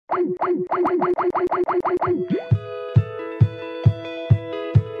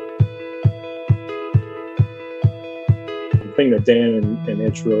The thing that Dan and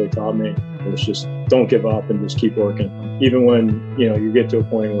Itch really taught me was just don't give up and just keep working. Even when, you get to a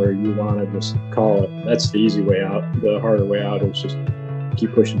point where you want to just call it, that's the easy way out. The harder way out is just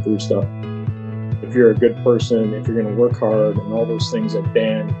keep pushing through stuff. If you're a good person, if you're going to work hard and all those things that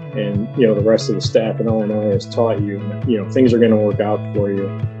Dan and, the rest of the staff in Illinois has taught you, things are going to work out for you.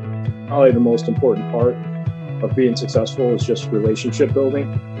 Probably the most important part of being successful is just relationship building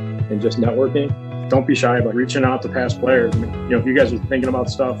and just networking. Don't be shy about reaching out to past players. If you guys are thinking about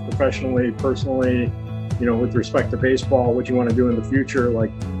stuff professionally, personally, with respect to baseball, what you want to do in the future,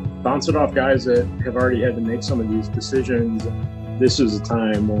 bounce it off guys that have already had to make some of these decisions. This is a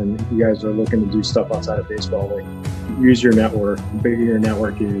time when you guys are looking to do stuff outside of baseball. Use your network. The bigger your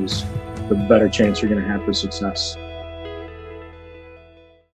network is, the better chance you're going to have for success.